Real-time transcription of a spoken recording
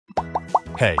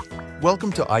Hey,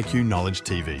 welcome to IQ Knowledge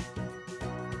TV.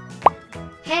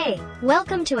 Hey,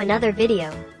 welcome to another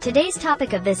video. Today's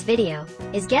topic of this video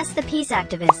is guess the peace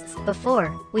activists.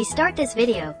 Before we start this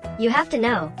video, you have to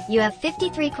know, you have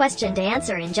 53 questions to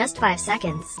answer in just 5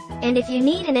 seconds. And if you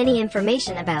need any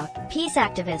information about peace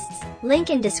activists, link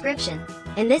in description.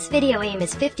 And this video aim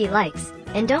is 50 likes.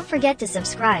 And don't forget to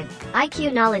subscribe,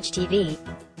 IQ Knowledge TV.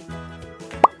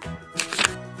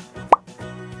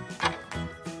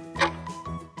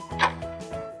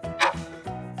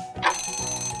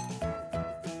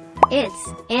 It's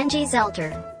Angie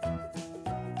Zelter.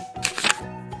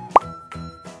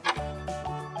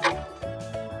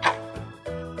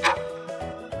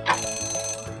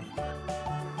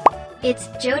 It's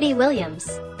Jody Williams.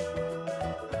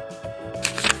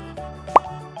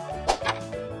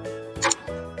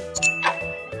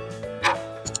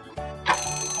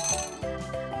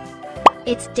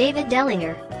 It's David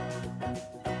Dellinger.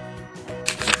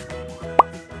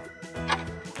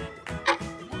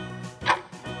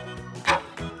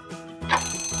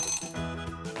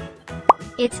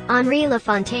 It's Henri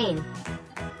Lafontaine.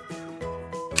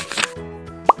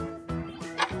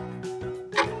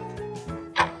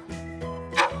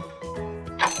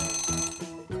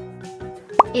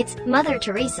 It's Mother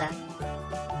Teresa.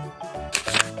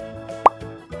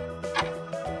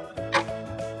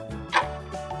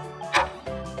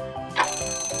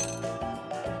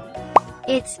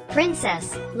 It's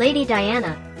Princess Lady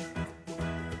Diana.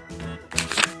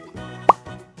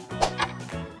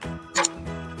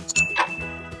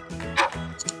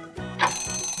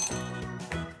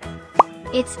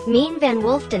 It's Mien van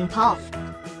Wolfden Palf.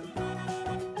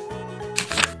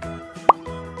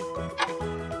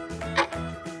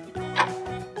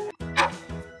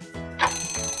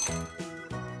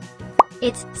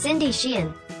 It's Cindy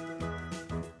Sheehan.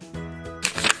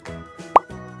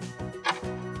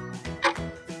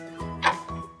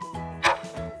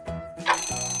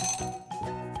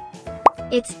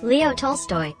 It's Leo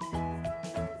Tolstoy.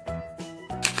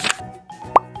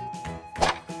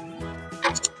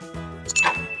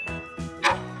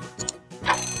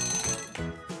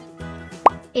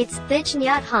 It's Thich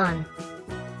Nhat Hanh.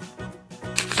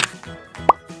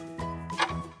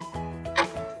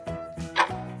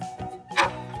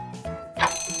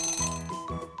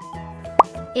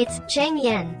 It's Cheng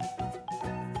Yen.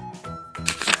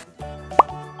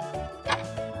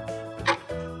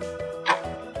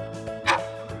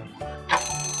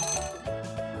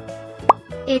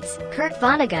 It's Kurt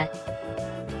Vonnegut.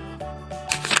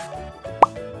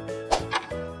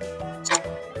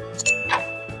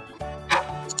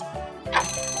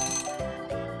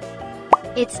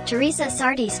 It's Teresa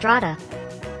Sardi Strata.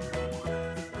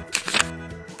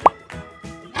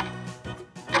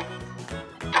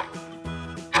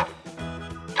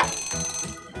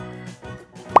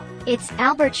 It's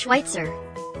Albert Schweitzer.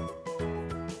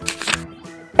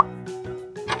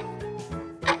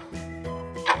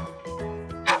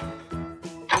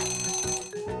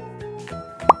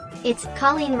 It's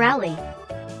Colleen Rowley.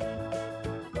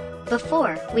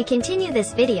 Before we continue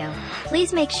this video,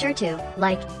 please make sure to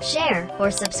like, share,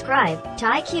 or subscribe to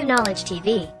IQ Knowledge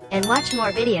TV and watch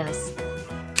more videos.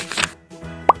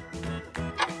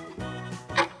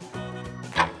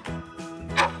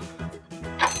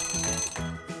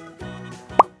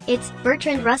 It's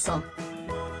Bertrand Russell.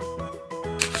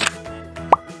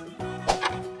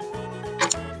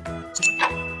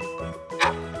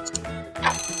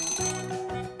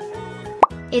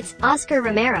 It's Oscar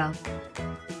Romero.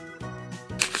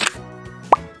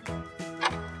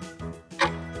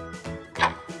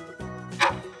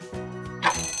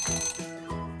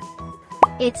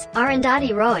 It's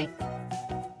Arundhati Roy.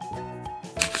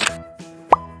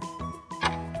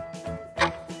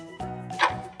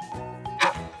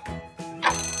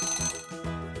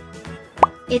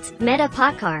 It's Meta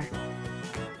Patkar.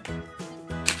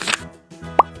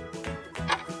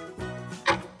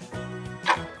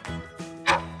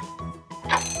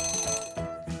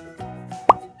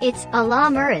 It's Ala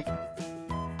Murad.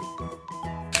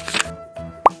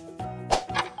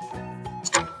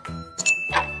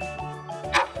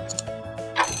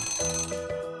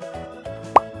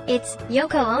 It's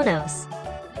Yoko Ono's.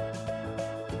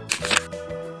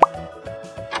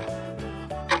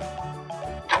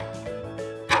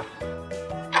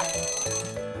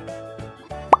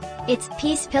 It's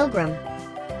Peace Pilgrim.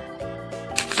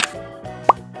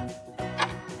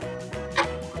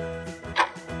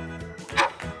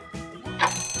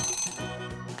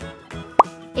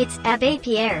 It's Abbé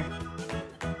Pierre.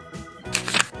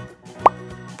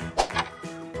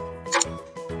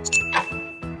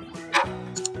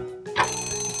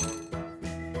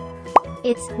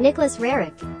 It's Nicholas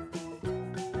Roerich.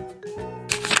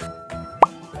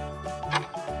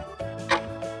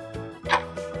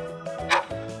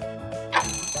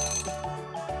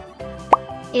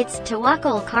 It's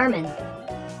Tawakkol Karman.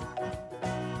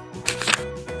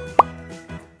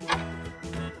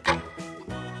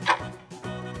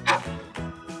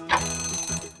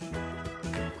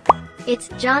 It's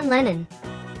John Lennon.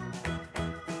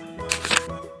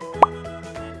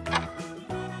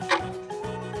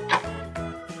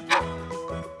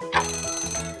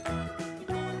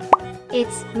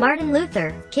 It's Martin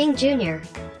Luther King Jr.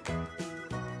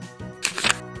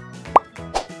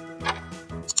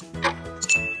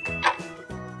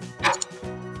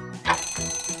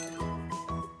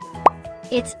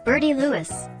 It's Bertie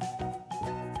Lewis.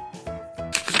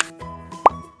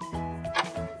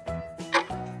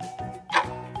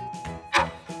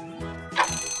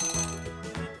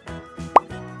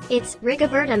 It's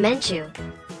Rigoberta Menchú.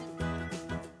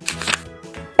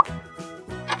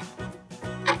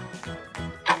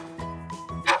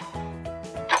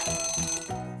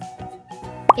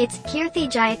 It's Kirthi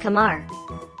Jayakumar.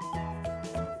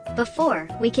 Before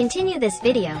we continue this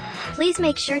video, please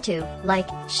make sure to like,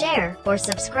 share, or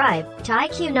subscribe to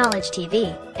IQ Knowledge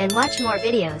TV and watch more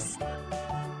videos.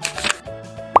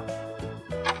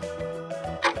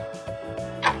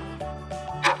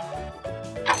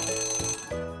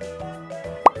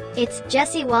 It's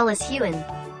Jesse Wallace Hewen.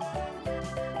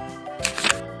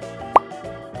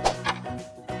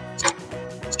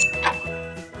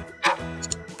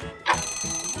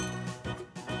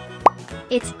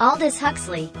 It's Aldous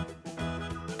Huxley.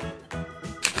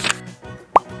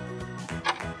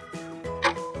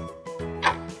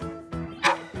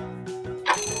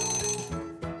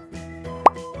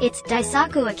 It's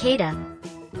Daisaku Ikeda.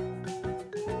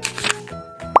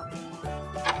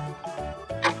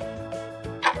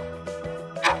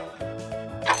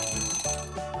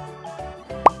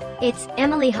 It's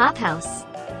Emily Hophouse.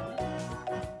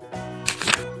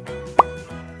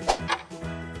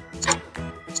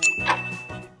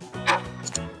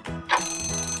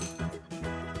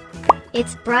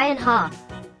 It's Brian Haw.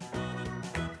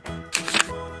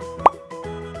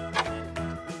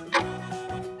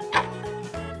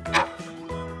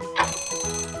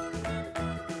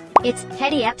 It's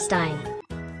Hetty Epstein.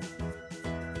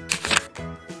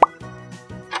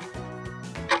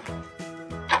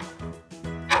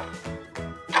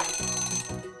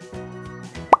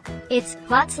 It's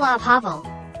Václav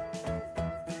Havel.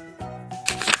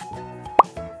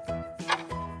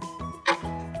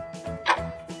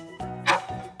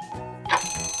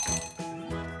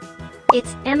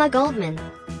 It's Emma Goldman.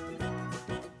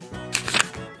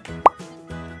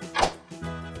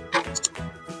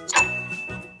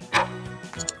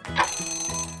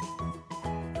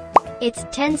 It's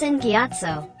Tenzin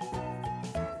Gyatso.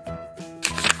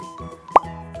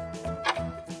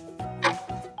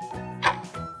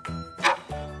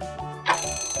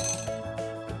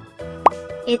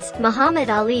 It's Muhammad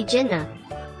Ali Jinnah.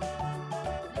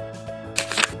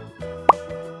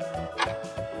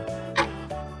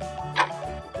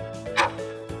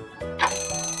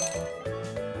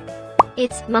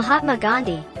 It's Mahatma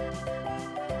Gandhi.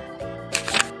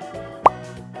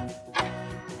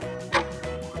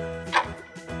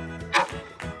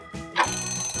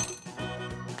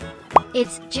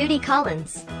 It's Judy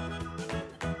Collins.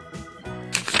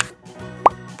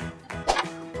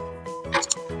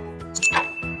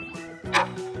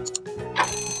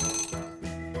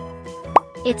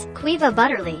 It's Quiva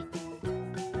Butterly.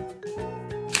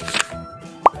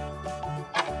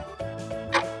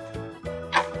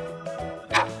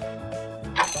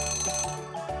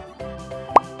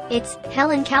 It's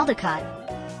Helen Caldecott.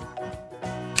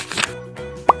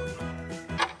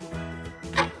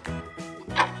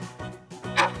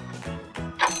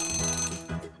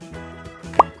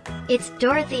 It's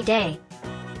Dorothy Day.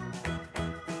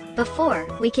 Before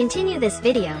we continue this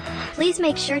video, please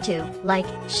make sure to like,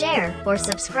 share, or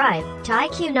subscribe to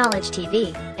IQ Knowledge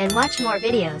TV and watch more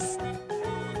videos.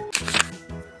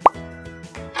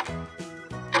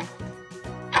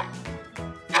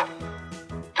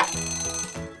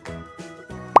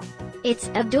 It's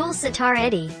Abdul Sattar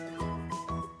Eddy.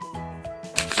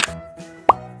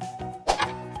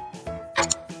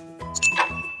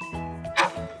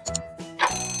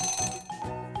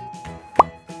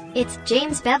 It's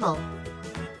James Bevel.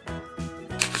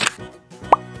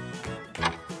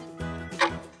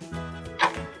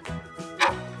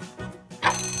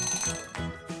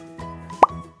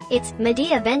 It's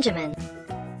Medea Benjamin.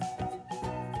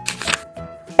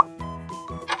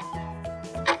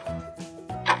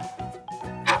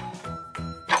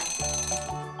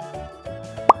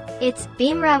 It's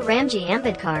Bhimrao Ramji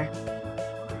Ambedkar.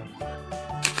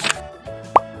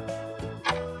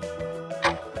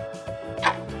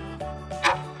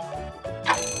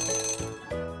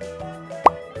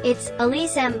 It's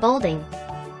Elise M. Boulding.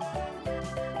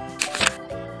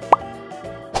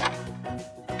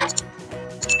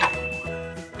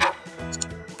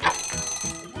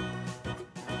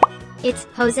 It's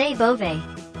Jose Bove.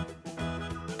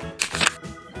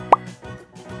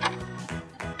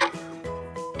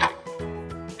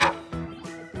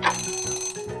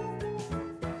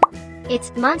 It's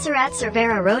Montserrat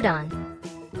Cervera Rodon.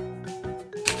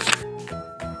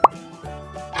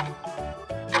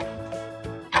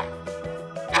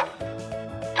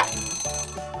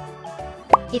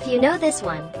 If you know this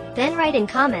one, then write in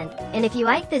comment, and if you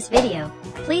like this video,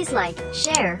 please like,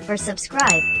 share, or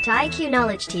subscribe to IQ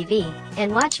Knowledge TV,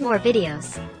 and watch more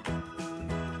videos.